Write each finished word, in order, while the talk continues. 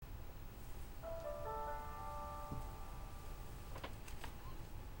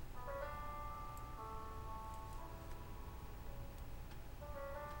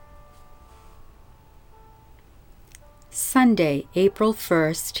Sunday, April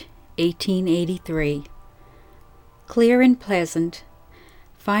 1st, 1883. Clear and pleasant.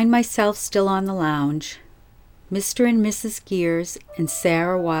 Find myself still on the lounge. Mr. and Mrs. Gears and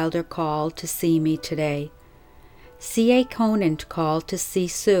Sarah Wilder called to see me today. C.A. Conant called to see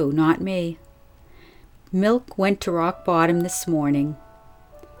Sue, not me. Milk went to Rock Bottom this morning.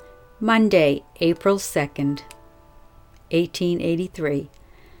 Monday, April 2nd, 1883.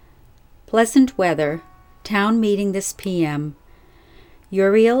 Pleasant weather. Town meeting this p.m.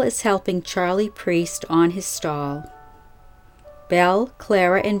 Uriel is helping Charlie Priest on his stall. Belle,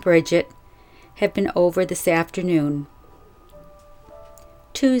 Clara, and Bridget have been over this afternoon.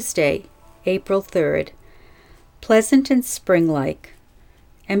 Tuesday, April 3rd. Pleasant and spring-like.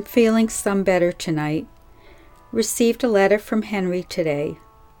 Am feeling some better tonight. Received a letter from Henry today.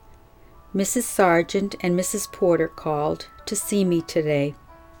 Mrs. Sargent and Mrs. Porter called to see me today.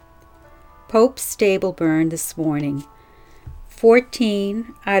 Pope's stable burned this morning.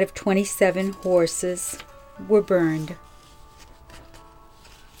 14 out of 27 horses were burned.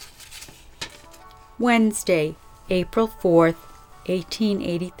 Wednesday, April 4th,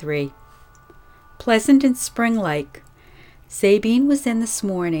 1883. Pleasant and spring-like. Sabine was in this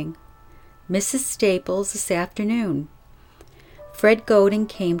morning. Mrs. Staples this afternoon. Fred Godin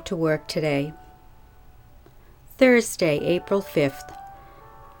came to work today. Thursday, April 5th.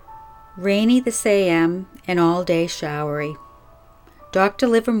 Rainy this a.m. and all day showery. Dr.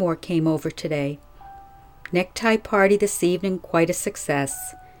 Livermore came over today. Necktie party this evening quite a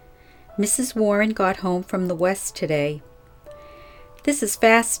success. Mrs. Warren got home from the west today. This is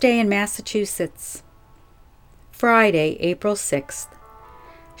fast day in Massachusetts. Friday, April 6th.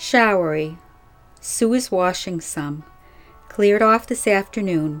 Showery. Sue is washing some. Cleared off this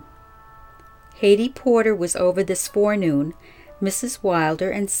afternoon. Haiti Porter was over this forenoon. Mrs. Wilder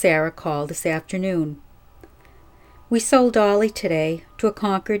and Sarah called this afternoon. We sold Dolly today to a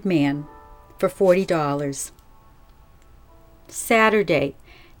Concord man for $40. Saturday,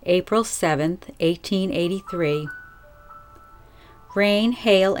 April 7th, 1883. Rain,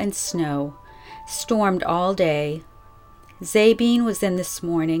 hail, and snow. Stormed all day. Zabine was in this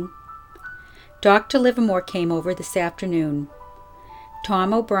morning. Dr. Livermore came over this afternoon.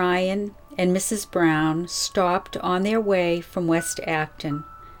 Tom O'Brien and Mrs. Brown stopped on their way from West Acton.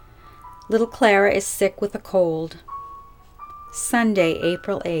 Little Clara is sick with a cold. Sunday,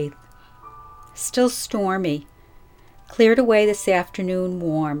 April 8th. Still stormy. Cleared away this afternoon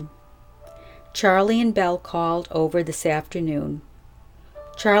warm. Charlie and Belle called over this afternoon.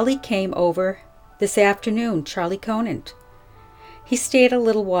 Charlie came over this afternoon, Charlie Conant. He stayed a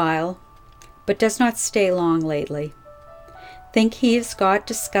little while, but does not stay long lately. Think he has got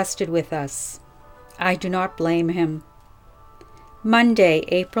disgusted with us. I do not blame him. Monday,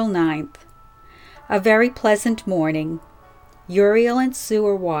 April 9th. A very pleasant morning. Uriel and Sue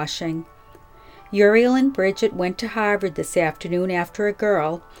are washing. Uriel and Bridget went to Harvard this afternoon after a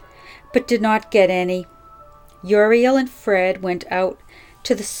girl, but did not get any. Uriel and Fred went out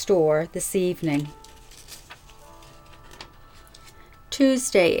to the store this evening.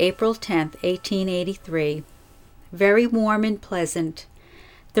 Tuesday, April 10th, 1883. Very warm and pleasant.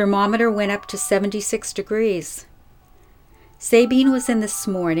 Thermometer went up to 76 degrees. Sabine was in this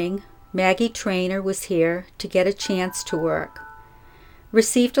morning. Maggie Traynor was here to get a chance to work.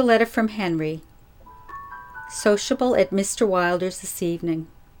 Received a letter from Henry. Sociable at Mr. Wilder's this evening.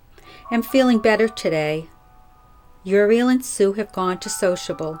 Am feeling better today. Uriel and Sue have gone to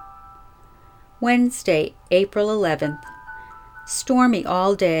sociable. Wednesday, April 11th. Stormy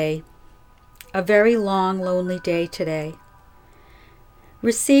all day. A very long, lonely day today.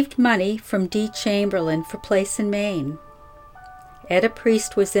 Received money from D. Chamberlain for place in Maine. Etta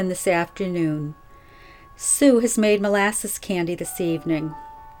Priest was in this afternoon. Sue has made molasses candy this evening.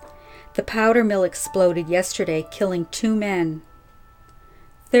 The powder mill exploded yesterday, killing 2 men.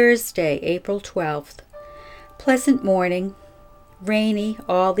 Thursday, April 12th. Pleasant morning. Rainy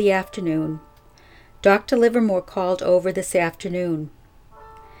all the afternoon. Dr. Livermore called over this afternoon.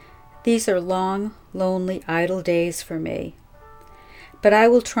 These are long, lonely, idle days for me. But I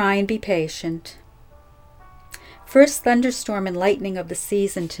will try and be patient. First thunderstorm and lightning of the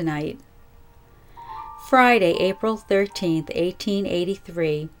season tonight. Friday, April 13th,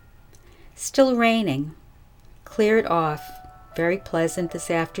 1883. Still raining. Cleared off. Very pleasant this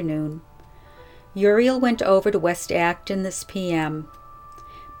afternoon. Uriel went over to West Acton this p.m.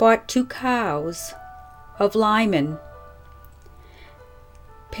 Bought 2 cows of Lyman.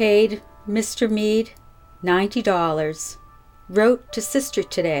 Paid Mr. Meade $90. Wrote to sister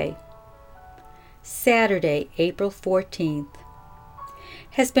today. Saturday, April 14th.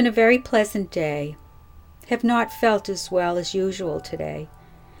 Has been a very pleasant day. have not felt as well as usual today.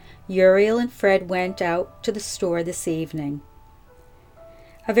 Uriel and Fred went out to the store this evening.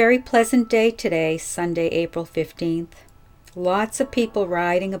 A very pleasant day today, Sunday, April 15th. Lots of people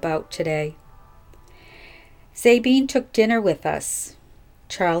riding about today. Zabine took dinner with us.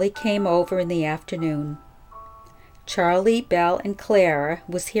 Charlie came over in the afternoon. Charlie, Belle, and Clara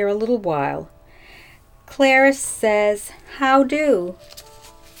was here a little while. Clara says, "How do?"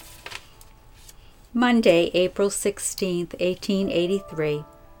 Monday, April 16th, 1883.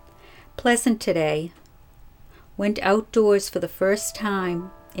 Pleasant today. Went outdoors for the first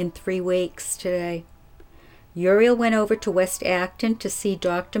time in 3 weeks today. Uriel went over to West Acton to see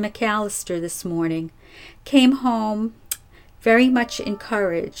Dr. McAllister this morning. Came home very much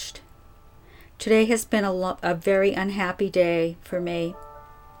encouraged. Today has been a very unhappy day for me.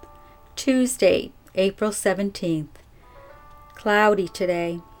 Tuesday, April 17th. Cloudy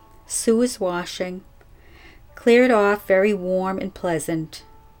today. Sue is washing. Cleared off, very warm and pleasant.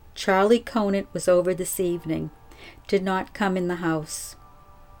 Charlie Conant was over this evening. Did not come in the house.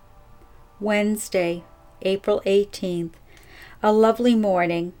 Wednesday, April 18th. A lovely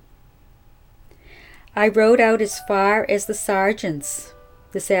morning. I rode out as far as the Sergeant's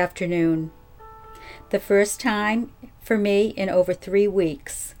this afternoon. The first time for me in over 3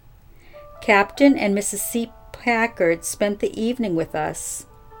 weeks. Captain and Mrs. C. Packard spent the evening with us.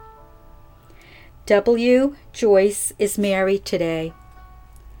 W. Joyce is married today.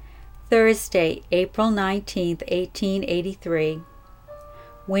 Thursday, April 19th, 1883.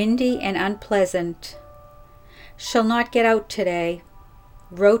 Windy and unpleasant. Shall not get out today.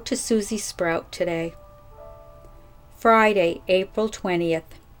 Wrote to Susie Sprout today. Friday, April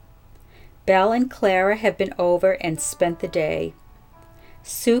 20th. Belle and Clara have been over and spent the day.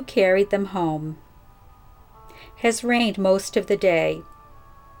 Sue carried them home. Has rained most of the day.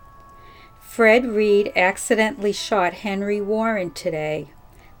 Fred Reed accidentally shot Henry Warren today.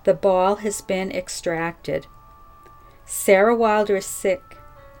 The ball has been extracted. Sarah Wilder is sick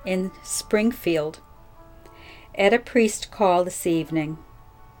in Springfield. Etta Priest called this evening.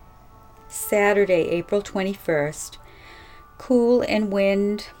 Saturday, April 21st. Cool and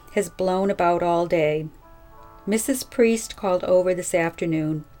wind has blown about all day. Mrs. Priest called over this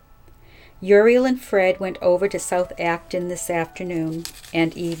afternoon. Uriel and Fred went over to South Acton this afternoon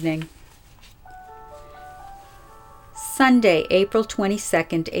and evening. Sunday, April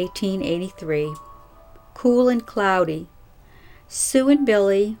 22nd, 1883. Cool and cloudy. Sue and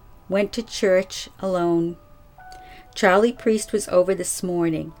Billy went to church alone. Charlie Priest was over this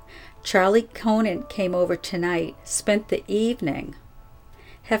morning. Charlie Conant came over tonight, spent the evening.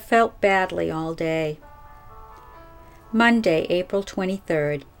 Have felt badly all day. Monday, April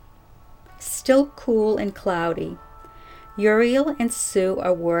 23rd. Still cool and cloudy. Uriel and Sue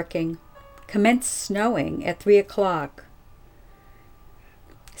are working. Commenced snowing at 3 o'clock.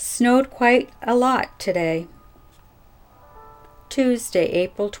 Snowed quite a lot today. Tuesday,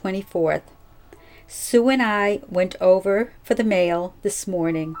 April 24th. Sue and I went over for the mail this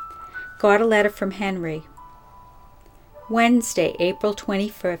morning. Got a letter from Henry. Wednesday, April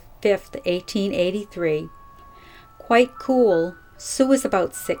 25th, 1883. Quite cool. Sue was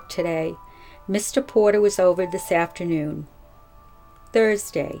about sick today. Mr. Porter was over this afternoon.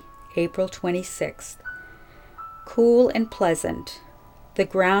 Thursday, April 26th. Cool and pleasant. The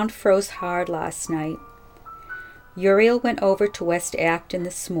ground froze hard last night. Uriel went over to West Acton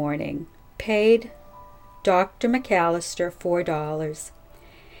this morning. Paid Dr. McAllister $4.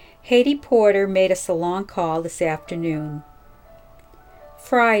 Haiti Porter made us a long call this afternoon.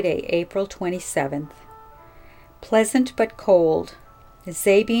 Friday, April 27th. Pleasant but cold.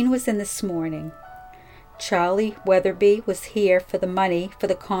 Zabine was in this morning. Charlie Weatherby was here for the money for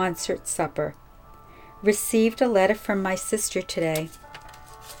the concert supper. Received a letter from my sister today.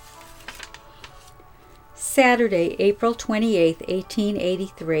 Saturday, April 28th,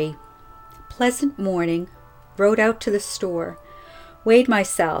 1883. Pleasant morning. Rode out to the store. Weighed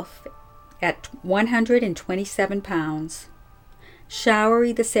myself at 127 pounds.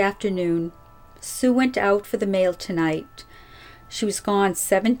 Showery this afternoon. Sue went out for the mail tonight. She was gone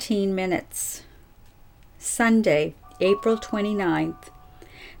 17 minutes. Sunday, April 29th.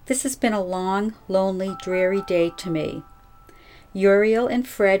 This has been a long, lonely, dreary day to me. Uriel and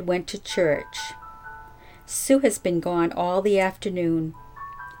Fred went to church. Sue has been gone all the afternoon.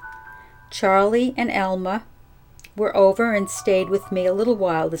 Charlie and Elma were over and stayed with me a little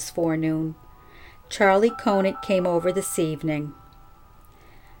while this forenoon. Charlie Conant came over this evening.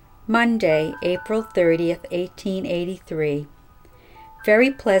 Monday, April 30th, 1883.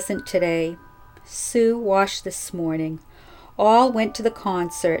 Very pleasant today. Sue washed this morning. All went to the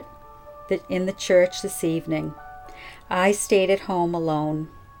concert. in the church this evening. I stayed at home alone.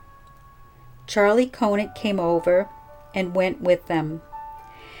 Charlie Conant came over and went with them.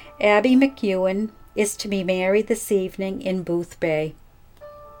 Abby McEwen is to be married this evening in Booth Bay.